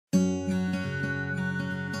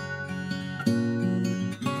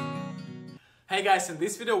Hey guys, in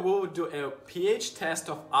this video we will do a pH test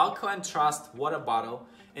of Alkaline Trust water bottle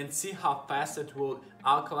and see how fast it will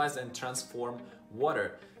alkalize and transform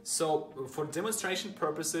water. So for demonstration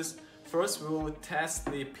purposes, first we will test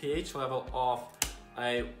the pH level of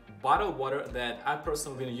a bottled water that I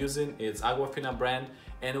personally been using. It's Aquafina brand,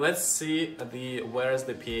 and let's see where is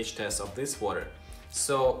the pH test of this water.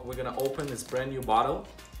 So we're gonna open this brand new bottle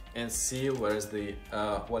and see where is the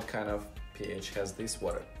what kind of pH has this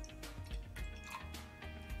water.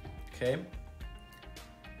 Okay,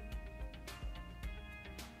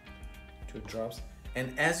 2 drops,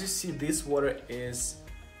 and as you see, this water is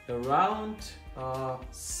around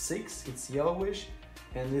 6. It's yellowish,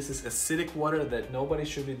 and this is acidic water that nobody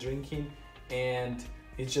should be drinking, and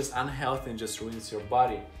it's just unhealthy and just ruins your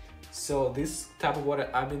body. So this type of water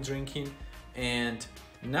I've been drinking, and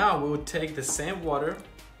now we will take the same water,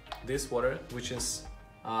 this water, which is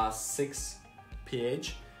 6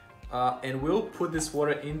 pH, and we'll put this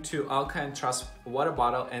water into Alkaline Trust water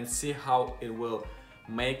bottle and see how it will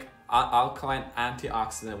make alkaline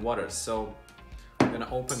antioxidant water. So I'm gonna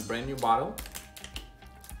open brand new bottle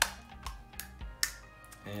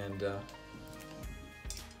and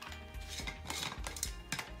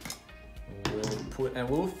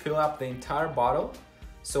we'll fill up the entire bottle.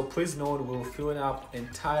 So please note, we'll fill up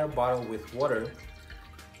entire bottle with water,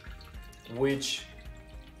 which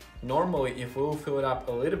normally, if we will fill it up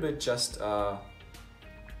a little bit, just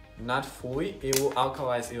not fully, it will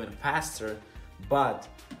alkalize even faster. But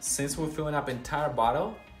since we're filling up entire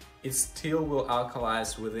bottle, it still will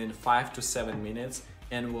alkalize within 5 to 7 minutes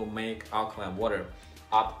and will make alkaline water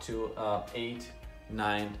up to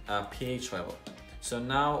 8-9 pH level. So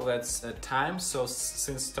now let's time. So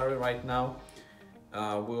since starting right now,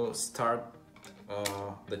 we'll start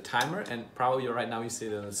the timer, and probably right now you see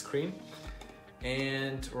it on the screen.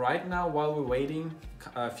 And right now, while we're waiting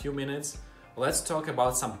a few minutes, let's talk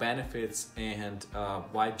about some benefits and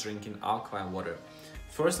why drinking alkaline water.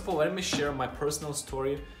 First of all, let me share my personal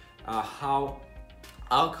story, how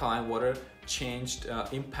alkaline water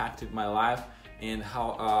impacted my life, and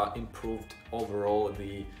how improved overall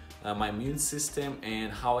my immune system,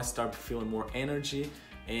 and how I started feeling more energy.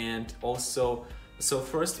 And also, so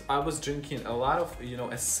first I was drinking a lot of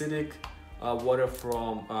acidic water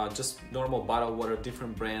from just normal bottled water,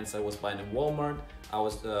 different brands I was buying in Walmart. I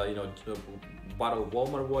was bottled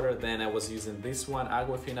Walmart water, then I was using this one,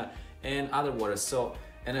 Aquafina, and other water. So,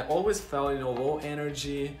 and I always felt low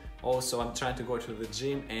energy. Also, I'm trying to go to the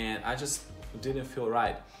gym and I just didn't feel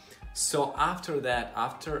right. So after that,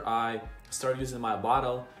 after I started using my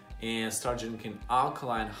bottle and started drinking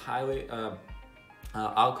alkaline,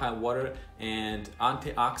 alkaline water and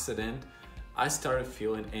antioxidant, I started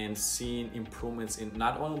feeling and seeing improvements in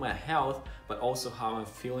not only my health, but also how I'm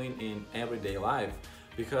feeling in everyday life.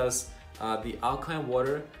 Because the alkaline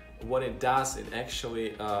water, what it does, it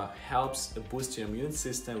actually helps boost your immune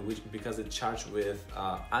system, because it's charged with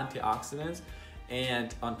antioxidants,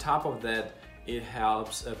 and on top of that, it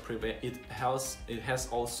helps prevent. It has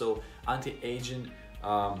also anti-aging.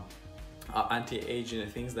 Anti-aging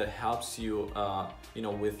things that helps you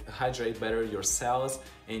hydrate better your cells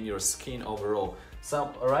and your skin overall.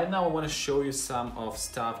 So right now I want to show you some of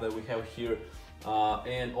stuff that we have here,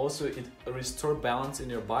 and also it restore balance in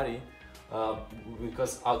your body,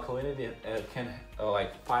 because alkalinity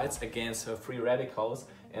fights against free radicals,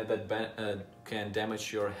 and that can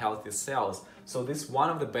damage your healthy cells. So this is one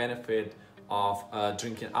of the benefit of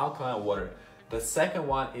drinking alkaline water. The second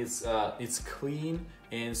one is it's clean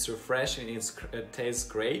and it's refreshing. It tastes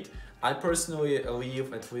great. I personally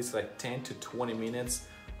leave at least like 10 to 20 minutes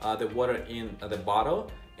the water in the bottle,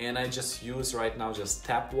 and I just use right now just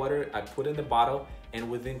tap water. I put in the bottle, and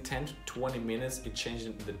within 10 to 20 minutes it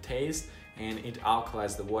changes the taste and it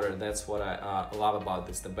alkalizes the water. That's what I love about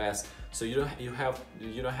this the best. So you don't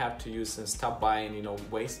have to use and stop buying,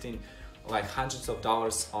 wasting like hundreds of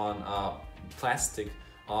dollars on plastic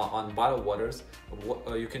on bottled waters.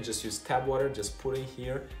 You can just use tap water, just put it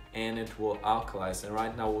here, and it will alkalize. And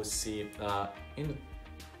right now we'll see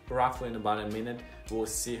roughly in about a minute, we'll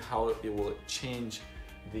see how it will change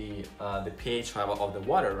the pH level of the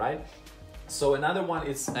water, right? So another one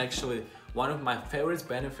is actually one of my favorite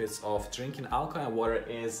benefits of drinking alkaline water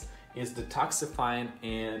is detoxifying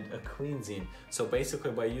and cleansing. So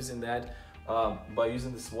basically, by using that, by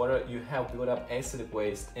using this water, you have built up acidic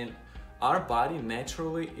waste, and our body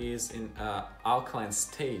naturally is in alkaline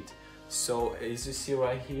state. So as you see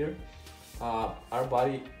right here, our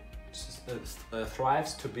body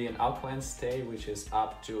thrives to be in alkaline state, which is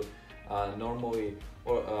up to normally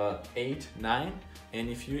 8-9. And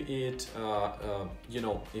if you eat,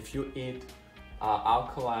 if you eat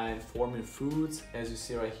alkaline forming foods. As you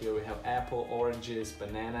see right here, we have apple, oranges,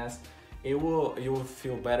 bananas. You will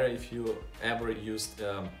feel better if you ever used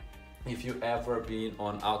if you ever been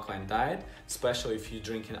on alkaline diet, especially if you're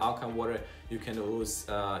drinking alkaline water. You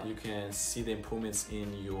can see the improvements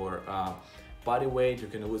in your body weight. You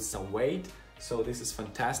can lose some weight. So this is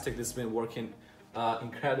fantastic. This has been working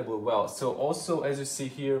incredibly well. So also, as you see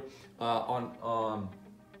here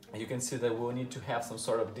you can see that we'll need to have some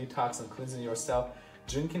sort of detox and cleansing yourself.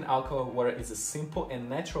 Drinking alkaline water is a simple and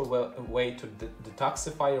natural way to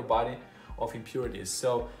detoxify your body of impurities.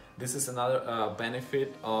 So this is another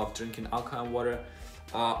benefit of drinking alkaline water.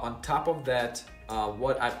 On top of that,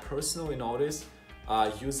 what I personally noticed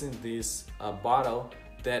using this bottle,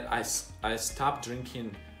 that I stopped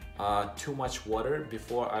drinking too much water.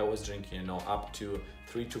 Before I was drinking, up to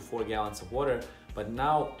 3 to 4 gallons of water. But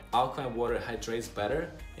now alkaline water hydrates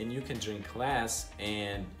better, and you can drink less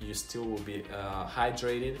and you still will be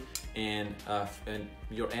hydrated, and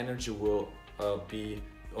your energy will be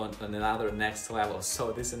on another next level.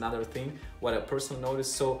 So this is another thing what I personally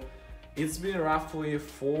noticed. So it's been roughly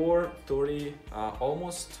 4:30,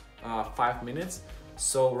 almost 5 minutes.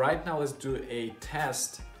 So right now let's do a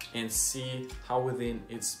test and see how within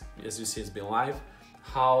it's, as you see, it's been live,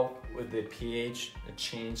 how with the pH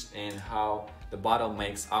changed and how the bottle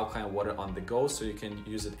makes alkaline water on the go, so you can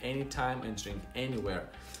use it anytime and drink anywhere.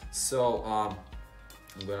 So I'm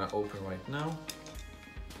gonna open right now.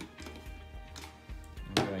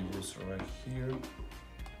 I'm gonna use right here.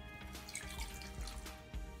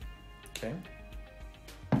 Okay,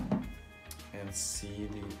 and see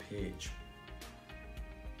the pH.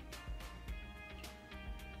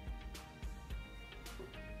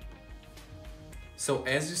 So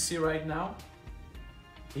as you see right now,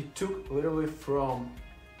 it took literally from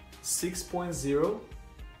 6.0,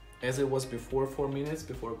 as it was before, 4 minutes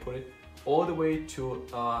before I put it, all the way to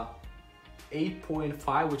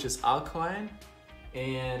 8.5, which is alkaline.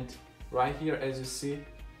 And right here, as you see,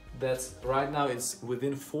 that's right now it's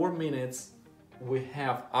within 4 minutes, we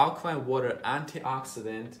have alkaline water,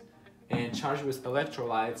 antioxidant, and charged with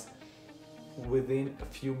electrolytes within a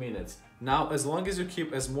few minutes. Now, as long as you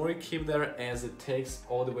keep, as more you keep there, as it takes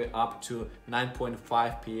all the way up to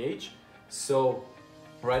 9.5 pH. So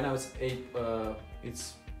right now it's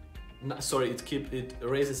it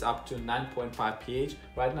raises up to 9.5 pH.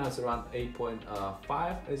 Right now it's around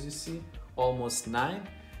 8.5, as you see, almost 9.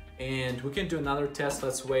 And we can do another test.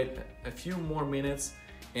 Let's wait a few more minutes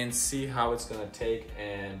and see how it's gonna take,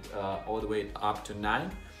 and all the way up to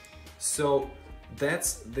 9. So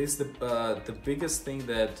the biggest thing,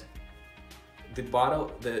 that the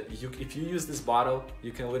bottle, if you use this bottle,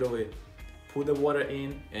 you can literally put the water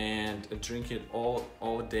in and drink it all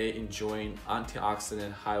day, enjoying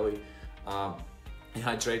antioxidant, highly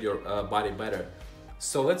hydrate your body better.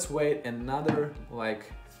 So let's wait another like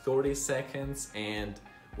 30 seconds and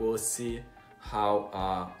we'll see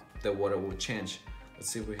how the water will change.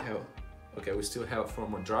 Let's see if we have, okay, we still have 4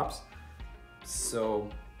 more drops. So,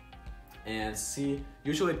 and see,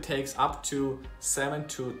 usually it takes up to 7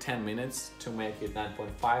 to 10 minutes to make it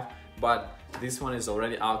 9.5, but this one is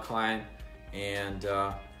already alkaline. And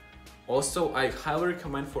also I highly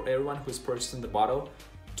recommend for everyone who's purchasing the bottle,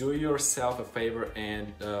 do yourself a favor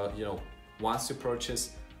and once you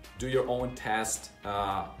purchase, do your own test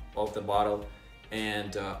of the bottle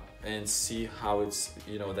and see how it's,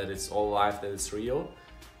 that it's all live, that it's real.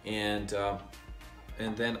 And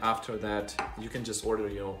then after that, you can just order,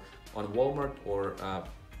 on Walmart or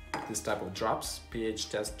this type of drops, pH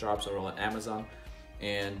test drops, or on Amazon,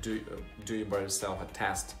 and do you by yourself a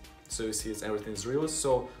test. So you see everything's real.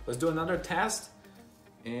 So let's do another test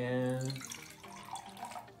and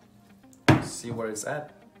see where it's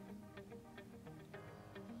at.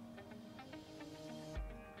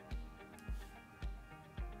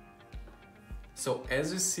 So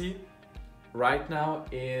as you see, right now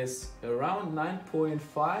is around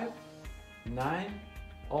 9.5, 9,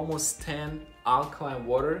 almost 10 alkaline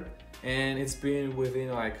water, and it's been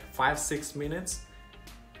within like 5-6 minutes.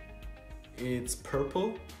 It's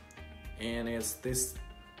purple, and it's this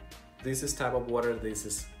is type of water. This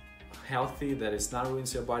is healthy, that is not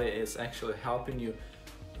ruins your body. It's actually helping you,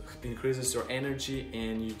 increases your energy,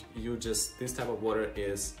 and you just, this type of water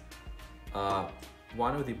is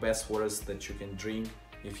one of the best waters that you can drink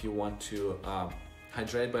if you want to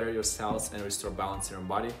hydrate better your cells and restore balance in your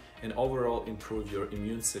body and overall improve your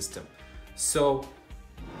immune system. So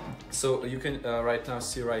you can right now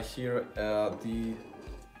see right here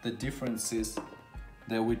the differences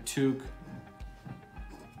that we took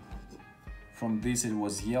from this. It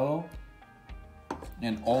was yellow,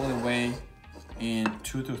 and all the way in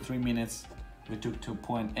 2 to 3 minutes we took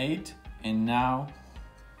 2.8, and now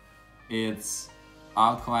it's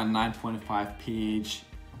alkaline 9.5 pH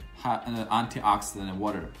antioxidant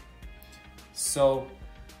water. So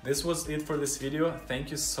this was it for this video.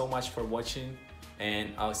 Thank you so much for watching,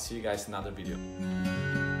 and I'll see you guys in another video.